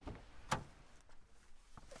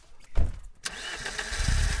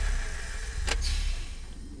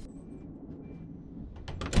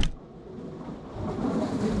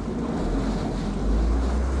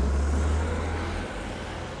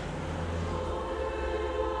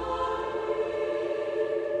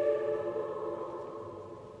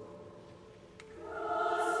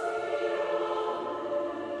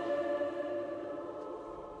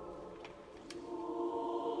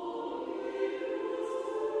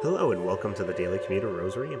Hello and welcome to the Daily Commuter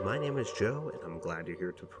Rosary. My name is Joe and I'm glad you're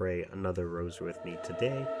here to pray another rosary with me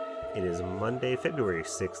today. It is Monday, February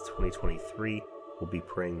 6th, 2023. We'll be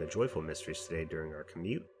praying the joyful mysteries today during our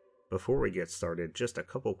commute. Before we get started, just a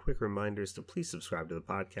couple quick reminders to please subscribe to the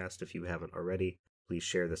podcast if you haven't already. Please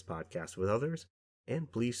share this podcast with others.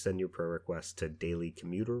 And please send your prayer requests to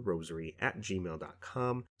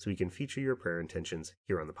dailycommuterrosary@gmail.com so we can feature your prayer intentions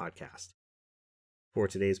here on the podcast. For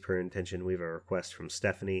today's prayer intention, we have a request from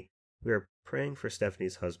Stephanie. We are praying for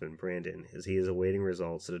Stephanie's husband, Brandon, as he is awaiting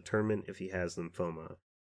results to determine if he has lymphoma.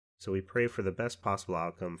 So we pray for the best possible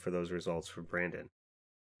outcome for those results for Brandon.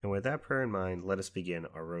 And with that prayer in mind, let us begin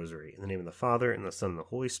our rosary. In the name of the Father, and the Son, and the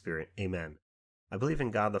Holy Spirit. Amen. I believe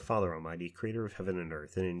in God the Father Almighty, creator of heaven and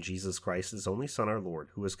earth, and in Jesus Christ, his only Son, our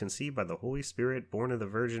Lord, who was conceived by the Holy Spirit, born of the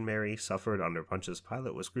Virgin Mary, suffered under Pontius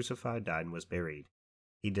Pilate, was crucified, died, and was buried.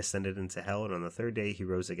 He descended into hell, and on the third day he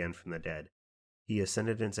rose again from the dead. He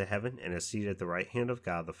ascended into heaven, and is seated at the right hand of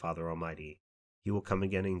God the Father Almighty. He will come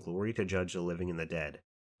again in glory to judge the living and the dead.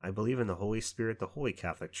 I believe in the Holy Spirit, the Holy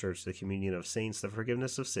Catholic Church, the communion of saints, the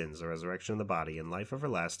forgiveness of sins, the resurrection of the body, and life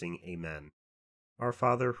everlasting. Amen. Our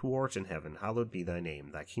Father, who art in heaven, hallowed be thy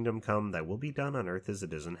name. Thy kingdom come, thy will be done on earth as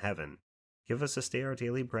it is in heaven. Give us this day our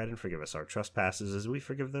daily bread, and forgive us our trespasses as we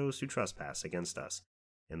forgive those who trespass against us.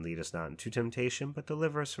 And lead us not into temptation, but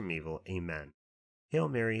deliver us from evil. Amen. Hail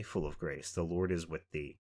Mary, full of grace, the Lord is with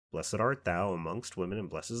thee. Blessed art thou amongst women, and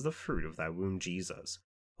blessed is the fruit of thy womb, Jesus.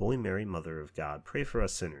 Holy Mary, Mother of God, pray for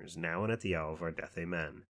us sinners, now and at the hour of our death.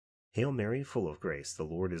 Amen. Hail Mary, full of grace, the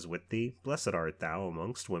Lord is with thee. Blessed art thou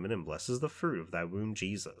amongst women, and blessed is the fruit of thy womb,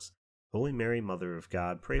 Jesus. Holy Mary, Mother of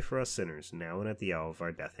God, pray for us sinners, now and at the hour of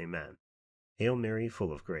our death. Amen. Hail Mary,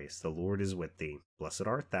 full of grace, the Lord is with thee. Blessed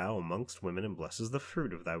art thou amongst women, and blessed is the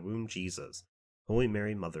fruit of thy womb, Jesus. Holy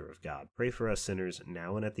Mary, Mother of God, pray for us sinners,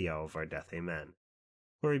 now and at the hour of our death. Amen.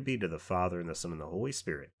 Glory be to the Father, and the Son, and the Holy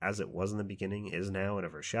Spirit, as it was in the beginning, is now, and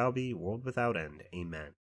ever shall be, world without end.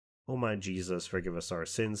 Amen. O my Jesus, forgive us our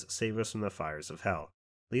sins, save us from the fires of hell.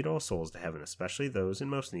 Lead all souls to heaven, especially those in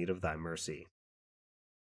most need of thy mercy.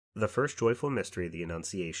 The first joyful mystery, the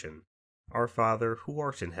Annunciation. Our Father, who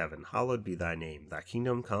art in heaven, hallowed be thy name. Thy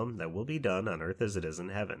kingdom come, thy will be done on earth as it is in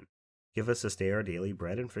heaven. Give us this day our daily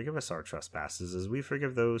bread, and forgive us our trespasses as we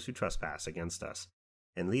forgive those who trespass against us.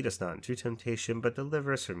 And lead us not into temptation, but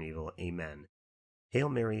deliver us from evil. Amen. Hail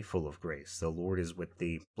Mary, full of grace, the Lord is with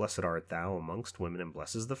thee. Blessed art thou amongst women, and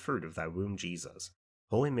blessed is the fruit of thy womb, Jesus.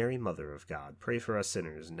 Holy Mary, Mother of God, pray for us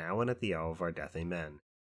sinners, now and at the hour of our death. Amen.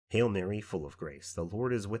 Hail Mary, full of grace, the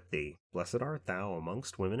Lord is with thee. Blessed art thou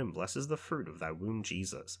amongst women, and blessed is the fruit of thy womb,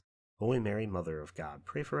 Jesus. Holy Mary, Mother of God,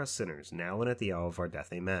 pray for us sinners, now and at the hour of our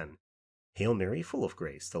death. Amen. Hail Mary, full of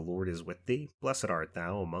grace, the Lord is with thee. Blessed art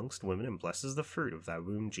thou amongst women, and blessed is the fruit of thy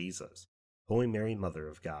womb, Jesus. Holy Mary, Mother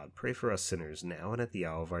of God, pray for us sinners, now and at the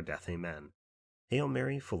hour of our death. Amen. Hail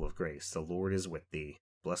Mary, full of grace, the Lord is with thee.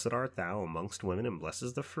 Blessed art thou amongst women, and blessed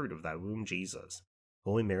is the fruit of thy womb, Jesus.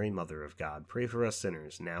 Holy Mary, Mother of God, pray for us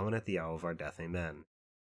sinners, now and at the hour of our death. Amen.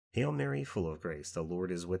 Hail Mary, full of grace, the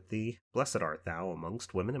Lord is with thee. Blessed art thou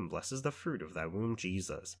amongst women, and blessed is the fruit of thy womb,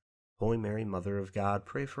 Jesus. Holy Mary, Mother of God,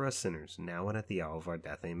 pray for us sinners, now and at the hour of our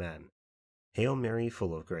death. Amen. Hail Mary,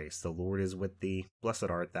 full of grace, the Lord is with thee. Blessed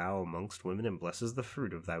art thou amongst women, and blessed is the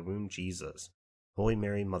fruit of thy womb, Jesus. Holy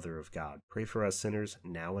Mary, Mother of God, pray for us sinners,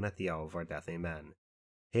 now and at the hour of our death. Amen.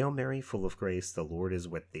 Hail Mary, full of grace, the Lord is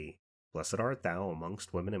with thee. Blessed art thou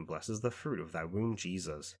amongst women, and blessed is the fruit of thy womb,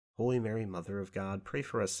 Jesus. Holy Mary, Mother of God, pray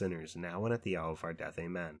for us sinners, now and at the hour of our death.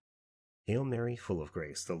 Amen. Hail Mary, full of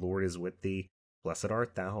grace, the Lord is with thee. Blessed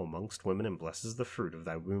art thou amongst women, and blessed is the fruit of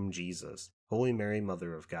thy womb, Jesus. Holy Mary,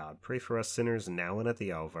 Mother of God, pray for us sinners, now and at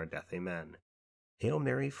the hour of our death. Amen. Hail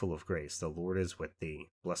Mary, full of grace, the Lord is with thee.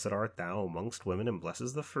 Blessed art thou amongst women, and blessed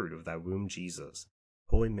is the fruit of thy womb, Jesus.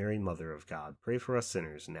 Holy Mary, Mother of God, pray for us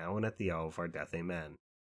sinners, now and at the hour of our death. Amen.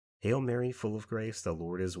 Hail Mary, full of grace, the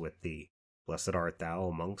Lord is with thee. Blessed art thou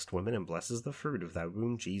amongst women, and blessed is the fruit of thy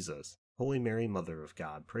womb, Jesus. Holy Mary, Mother of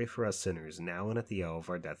God, pray for us sinners, now and at the hour of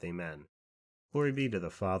our death. Amen. Glory be to the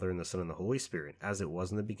Father, and the Son, and the Holy Spirit, as it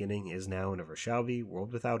was in the beginning, is now, and ever shall be,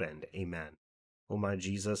 world without end. Amen. O my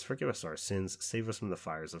Jesus, forgive us our sins, save us from the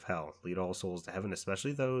fires of hell. Lead all souls to heaven,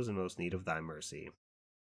 especially those in most need of thy mercy.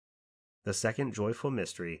 The second joyful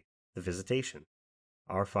mystery, the Visitation.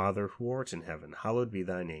 Our Father, who art in heaven, hallowed be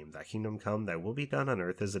thy name. Thy kingdom come, thy will be done on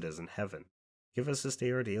earth as it is in heaven. Give us this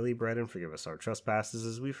day our daily bread, and forgive us our trespasses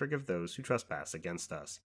as we forgive those who trespass against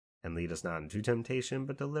us. And lead us not into temptation,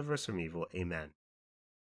 but deliver us from evil. Amen.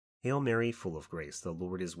 Hail Mary, full of grace, the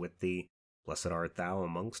Lord is with thee. Blessed art thou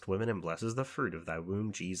amongst women, and blessed is the fruit of thy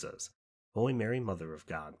womb, Jesus. Holy Mary, Mother of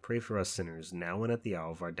God, pray for us sinners, now and at the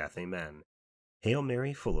hour of our death. Amen. Hail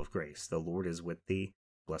Mary, full of grace, the Lord is with thee.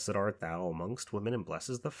 Blessed art thou amongst women, and blessed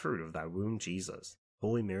is the fruit of thy womb, Jesus.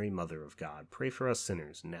 Holy Mary, Mother of God, pray for us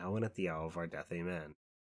sinners, now and at the hour of our death. Amen.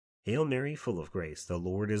 Hail Mary, full of grace, the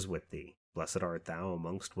Lord is with thee. Blessed art thou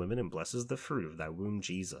amongst women, and blessed is the fruit of thy womb,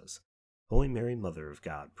 Jesus. Holy Mary, Mother of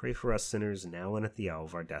God, pray for us sinners, now and at the hour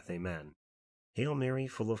of our death. Amen. Hail Mary,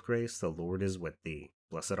 full of grace, the Lord is with thee.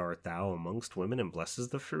 Blessed art thou amongst women, and blessed is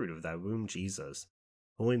the fruit of thy womb, Jesus.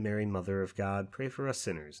 Holy Mary, Mother of God, pray for us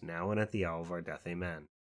sinners, now and at the hour of our death. Amen.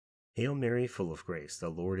 Hail Mary, full of grace, the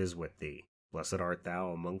Lord is with thee. Blessed art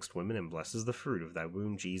thou amongst women, and blessed is the fruit of thy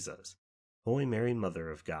womb, Jesus. Holy Mary, Mother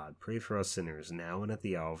of God, pray for us sinners, now and at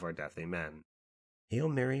the hour of our death. Amen. Hail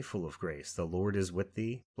Mary, full of grace, the Lord is with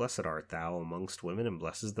thee. Blessed art thou amongst women, and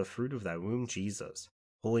blessed is the fruit of thy womb, Jesus.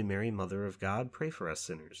 Holy Mary, Mother of God, pray for us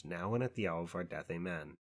sinners, now and at the hour of our death.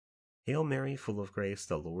 Amen. Hail Mary, full of grace,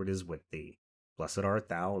 the Lord is with thee. Blessed art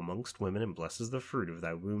thou amongst women, and blessed is the fruit of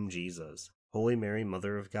thy womb, Jesus. Holy Mary,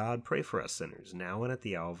 Mother of God, pray for us sinners, now and at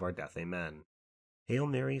the hour of our death. Amen. Hail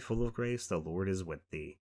Mary, full of grace, the Lord is with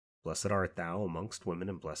thee. Blessed art thou amongst women,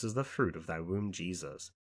 and blessed is the fruit of thy womb,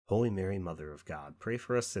 Jesus. Holy Mary, Mother of God, pray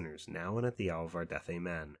for us sinners, now and at the hour of our death.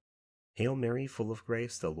 Amen. Hail Mary, full of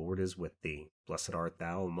grace, the Lord is with thee. Blessed art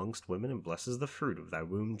thou amongst women, and blessed is the fruit of thy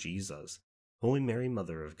womb, Jesus. Holy Mary,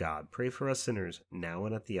 Mother of God, pray for us sinners, now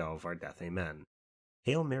and at the hour of our death. Amen.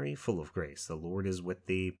 Hail Mary, full of grace, the Lord is with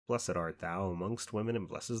thee. Blessed art thou amongst women, and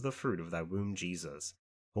blessed is the fruit of thy womb, Jesus.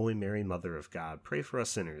 Holy Mary, Mother of God, pray for us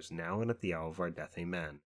sinners, now and at the hour of our death.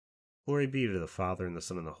 Amen. Glory be to the Father, and the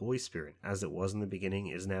Son, and the Holy Spirit, as it was in the beginning,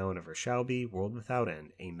 is now, and ever shall be, world without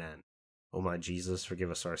end. Amen. O my Jesus, forgive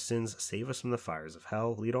us our sins, save us from the fires of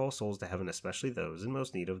hell, lead all souls to heaven, especially those in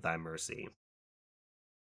most need of thy mercy.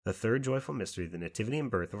 The third joyful mystery, the Nativity and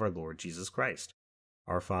Birth of our Lord Jesus Christ.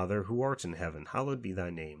 Our Father, who art in heaven, hallowed be thy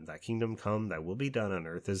name. Thy kingdom come, thy will be done on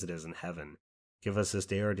earth as it is in heaven. Give us this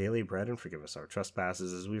day our daily bread, and forgive us our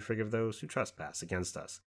trespasses as we forgive those who trespass against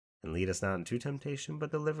us. And lead us not into temptation,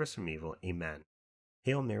 but deliver us from evil. Amen.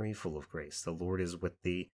 Hail Mary, full of grace, the Lord is with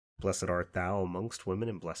thee. Blessed art thou amongst women,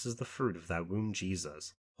 and blessed is the fruit of thy womb,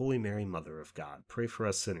 Jesus. Holy Mary, Mother of God, pray for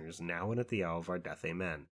us sinners, now and at the hour of our death.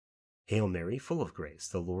 Amen. Hail Mary, full of grace,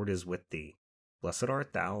 the Lord is with thee. Blessed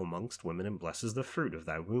art thou amongst women, and blessed is the fruit of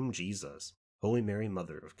thy womb, Jesus. Holy Mary,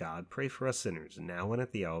 Mother of God, pray for us sinners, now and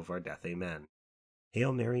at the hour of our death. Amen.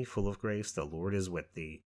 Hail Mary, full of grace, the Lord is with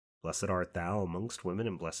thee. Blessed art thou amongst women,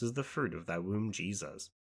 and blessed is the fruit of thy womb,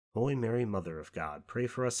 Jesus. Holy Mary, Mother of God, pray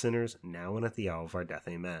for us sinners, now and at the hour of our death.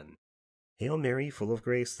 Amen. Hail Mary, full of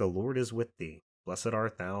grace, the Lord is with thee. Blessed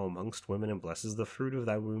art thou amongst women, and blessed is the fruit of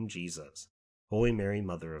thy womb, Jesus. Holy Mary,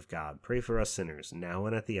 Mother of God, pray for us sinners, now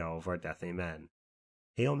and at the hour of our death. Amen.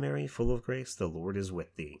 Hail Mary, full of grace, the Lord is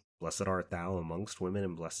with thee. Blessed art thou amongst women,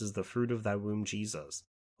 and blessed is the fruit of thy womb, Jesus.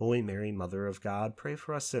 Holy Mary, Mother of God, pray for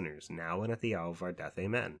us sinners, now and at the hour of our death.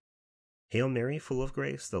 Amen. Hail Mary, full of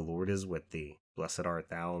grace, the Lord is with thee. Blessed art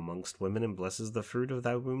thou amongst women, and blessed is the fruit of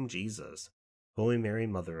thy womb, Jesus. Holy Mary,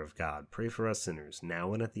 Mother of God, pray for us sinners,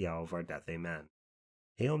 now and at the hour of our death. Amen.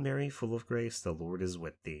 Hail Mary, full of grace, the Lord is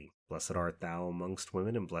with thee. Blessed art thou amongst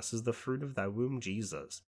women, and blessed is the fruit of thy womb,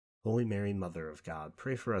 Jesus. Holy Mary, Mother of God,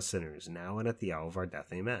 pray for us sinners, now and at the hour of our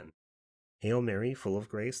death. Amen. Hail Mary, full of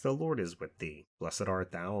grace, the Lord is with thee. Blessed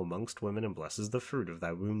art thou amongst women, and blessed is the fruit of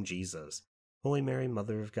thy womb, Jesus. Holy Mary,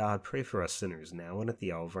 Mother of God, pray for us sinners, now and at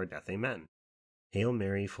the hour of our death. Amen. Hail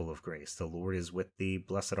Mary, full of grace, the Lord is with thee.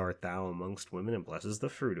 Blessed art thou amongst women, and blessed is the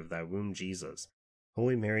fruit of thy womb, Jesus.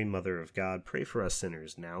 Holy Mary, Mother of God, pray for us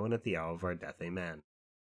sinners, now and at the hour of our death. Amen.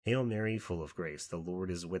 Hail Mary, full of grace, the Lord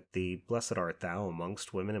is with thee. Blessed art thou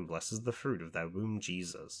amongst women, and blessed is the fruit of thy womb,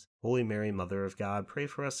 Jesus. Holy Mary, Mother of God, pray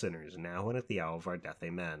for us sinners, now and at the hour of our death.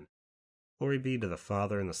 Amen. Glory be to the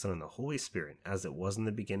Father, and the Son, and the Holy Spirit, as it was in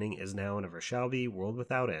the beginning, is now, and ever shall be, world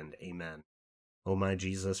without end. Amen. O my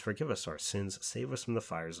Jesus, forgive us our sins, save us from the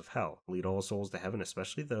fires of hell, lead all souls to heaven,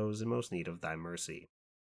 especially those in most need of thy mercy.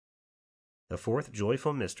 The fourth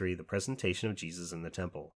joyful mystery, the presentation of Jesus in the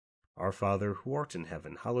temple. Our Father, who art in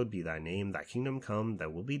heaven, hallowed be thy name. Thy kingdom come, thy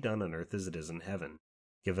will be done on earth as it is in heaven.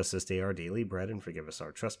 Give us this day our daily bread, and forgive us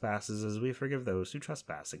our trespasses as we forgive those who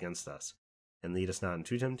trespass against us. And lead us not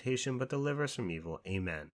into temptation, but deliver us from evil.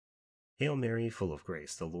 Amen. Hail Mary, full of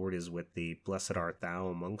grace, the Lord is with thee. Blessed art thou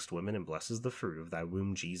amongst women, and blessed is the fruit of thy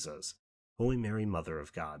womb, Jesus. Holy Mary, Mother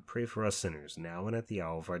of God, pray for us sinners, now and at the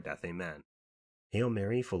hour of our death. Amen. Hail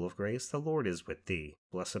Mary, full of grace, the Lord is with thee.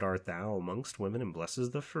 Blessed art thou amongst women, and blessed is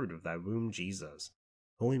the fruit of thy womb, Jesus.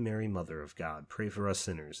 Holy Mary, Mother of God, pray for us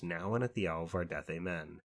sinners, now and at the hour of our death.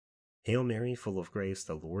 Amen. Hail Mary, full of grace,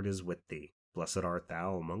 the Lord is with thee. Blessed art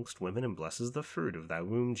thou amongst women, and blessed is the fruit of thy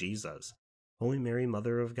womb, Jesus. Holy Mary,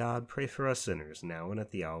 Mother of God, pray for us sinners, now and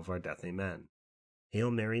at the hour of our death. Amen. Hail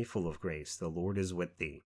Mary, full of grace, the Lord is with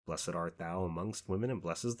thee. Blessed art thou amongst women, and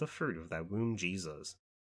blessed is the fruit of thy womb, Jesus.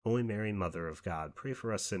 Holy Mary, Mother of God, pray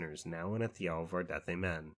for us sinners, now and at the hour of our death.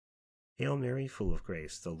 Amen. Hail Mary, full of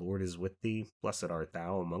grace, the Lord is with thee. Blessed art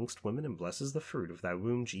thou amongst women, and blessed is the fruit of thy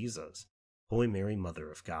womb, Jesus. Holy Mary,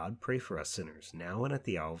 Mother of God, pray for us sinners, now and at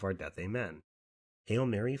the hour of our death. Amen. Hail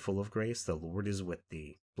Mary, full of grace, the Lord is with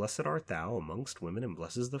thee. Blessed art thou amongst women, and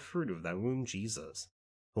blessed is the fruit of thy womb, Jesus.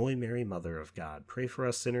 Holy Mary, Mother of God, pray for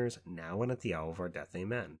us sinners, now and at the hour of our death.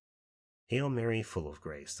 Amen. Hail Mary, full of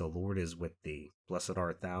grace, the Lord is with thee. Blessed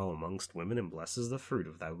art thou amongst women, and blessed is the fruit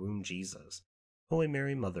of thy womb, Jesus. Holy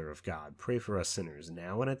Mary, Mother of God, pray for us sinners,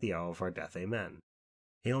 now and at the hour of our death. Amen.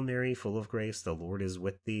 Hail Mary, full of grace, the Lord is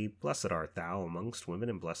with thee. Blessed art thou amongst women,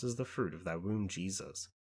 and blessed is the fruit of thy womb, Jesus.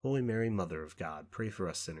 Holy Mary, Mother of God, pray for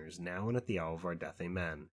us sinners, now and at the hour of our death.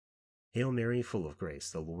 Amen. Hail Mary, full of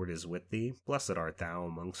grace, the Lord is with thee. Blessed art thou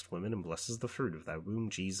amongst women, and blessed is the fruit of thy womb,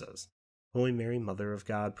 Jesus. Holy Mary, Mother of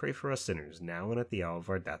God, pray for us sinners, now and at the hour of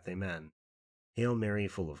our death. Amen. Hail Mary,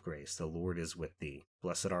 full of grace, the Lord is with thee.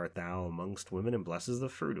 Blessed art thou amongst women, and blessed is the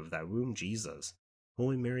fruit of thy womb, Jesus.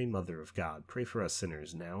 Holy Mary, Mother of God, pray for us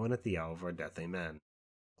sinners, now and at the hour of our death. Amen.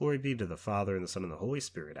 Glory be to the Father, and the Son, and the Holy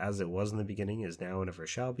Spirit, as it was in the beginning, is now, and ever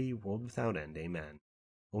shall be, world without end. Amen.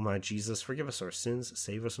 O my Jesus, forgive us our sins,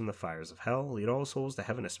 save us from the fires of hell, lead all souls to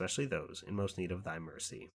heaven, especially those in most need of thy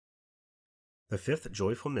mercy. The fifth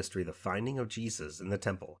joyful mystery, the finding of Jesus in the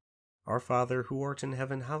temple. Our Father, who art in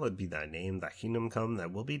heaven, hallowed be thy name. Thy kingdom come, thy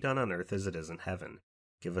will be done on earth as it is in heaven.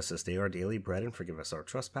 Give us this day our daily bread, and forgive us our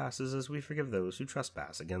trespasses, as we forgive those who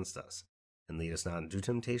trespass against us. And lead us not into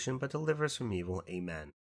temptation, but deliver us from evil.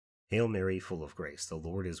 Amen. Hail Mary, full of grace, the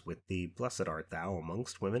Lord is with thee. Blessed art thou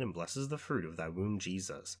amongst women, and blessed is the fruit of thy womb,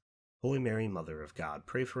 Jesus. Holy Mary, Mother of God,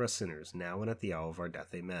 pray for us sinners, now and at the hour of our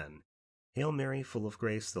death. Amen. Hail Mary, full of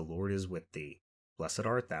grace, the Lord is with thee. Blessed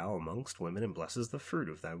art thou amongst women, and blessed is the fruit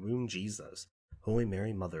of thy womb, Jesus. Holy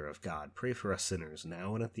Mary, Mother of God, pray for us sinners,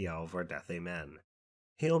 now and at the hour of our death. Amen.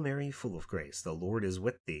 Hail Mary, full of grace, the Lord is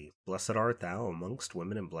with thee. Blessed art thou amongst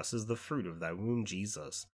women, and blessed is the fruit of thy womb,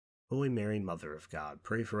 Jesus. Holy Mary, Mother of God,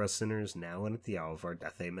 pray for us sinners, now and at the hour of our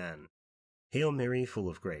death. Amen. Hail Mary, full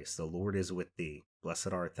of grace, the Lord is with thee.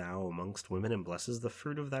 Blessed art thou amongst women, and blessed is the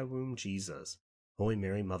fruit of thy womb, Jesus. Holy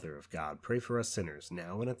Mary, Mother of God, pray for us sinners,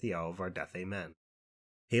 now and at the hour of our death. Amen.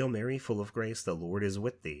 Hail Mary, full of grace, the Lord is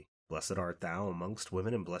with thee. Blessed art thou amongst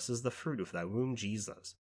women, and blessed is the fruit of thy womb,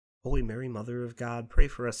 Jesus. Holy Mary, Mother of God, pray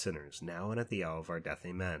for us sinners, now and at the hour of our death.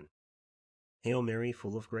 Amen. Hail Mary,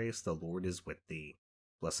 full of grace, the Lord is with thee.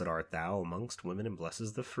 Blessed art thou amongst women, and blessed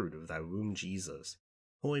is the fruit of thy womb, Jesus.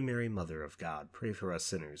 Holy Mary, Mother of God, pray for us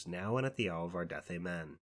sinners, now and at the hour of our death.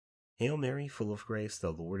 Amen. Hail Mary, full of grace,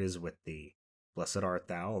 the Lord is with thee. Blessed art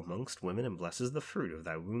thou amongst women, and blessed is the fruit of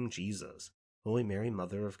thy womb, Jesus. Holy Mary,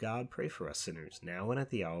 Mother of God, pray for us sinners, now and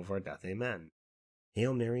at the hour of our death. Amen.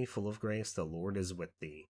 Hail Mary, full of grace, the Lord is with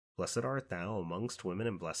thee. Blessed art thou amongst women,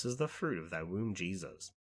 and blessed is the fruit of thy womb,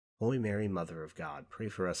 Jesus. Holy Mary, Mother of God, pray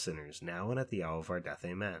for us sinners, now and at the hour of our death.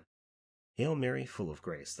 Amen. Hail Mary, full of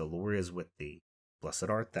grace, the Lord is with thee.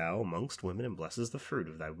 Blessed art thou amongst women, and blessed is the fruit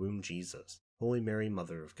of thy womb, Jesus. Holy Mary,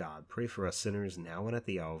 Mother of God, pray for us sinners, now and at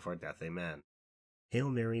the hour of our death. Amen.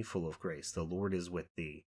 Hail Mary, full of grace, the Lord is with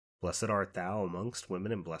thee. Blessed art thou amongst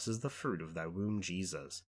women, and blessed is the fruit of thy womb,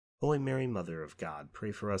 Jesus. Holy Mary, Mother of God,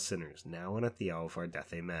 pray for us sinners, now and at the hour of our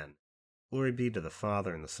death. Amen. Glory be to the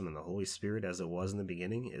Father, and the Son, and the Holy Spirit, as it was in the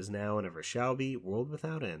beginning, is now, and ever shall be, world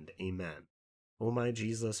without end. Amen. O my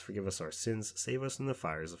Jesus, forgive us our sins, save us from the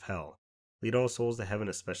fires of hell. Lead all souls to heaven,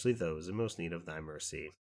 especially those in most need of thy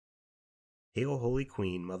mercy. Hail, Holy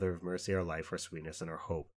Queen, Mother of mercy, our life, our sweetness, and our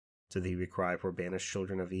hope. To thee we cry, poor banished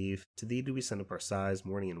children of Eve. To thee do we send up our sighs,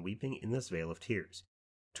 mourning and weeping in this vale of tears.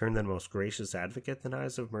 Turn then, most gracious Advocate, thine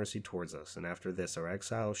eyes of mercy towards us, and after this our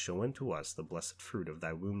exile show unto us the blessed fruit of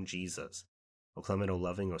thy womb, Jesus. O clement, O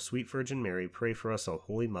loving, O sweet Virgin Mary, pray for us, O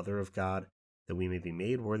Holy Mother of God, that we may be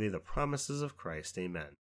made worthy of the promises of Christ.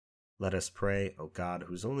 Amen. Let us pray, O God,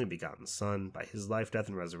 whose only begotten Son, by his life, death,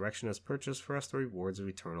 and resurrection has purchased for us the rewards of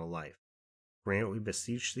eternal life. Grant, we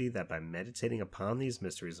beseech thee, that by meditating upon these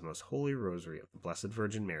mysteries of the most holy rosary of the Blessed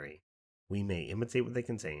Virgin Mary, we may imitate what they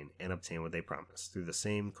contain and obtain what they promise, through the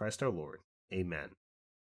same Christ our Lord. Amen.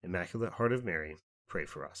 Immaculate Heart of Mary, pray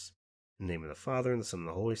for us. In the name of the Father, and the Son, and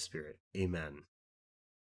the Holy Spirit. Amen.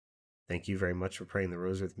 Thank you very much for praying the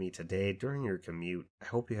rosary with me today during your commute. I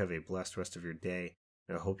hope you have a blessed rest of your day,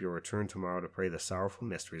 and I hope you'll return tomorrow to pray the sorrowful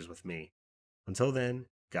mysteries with me. Until then,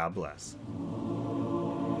 God bless.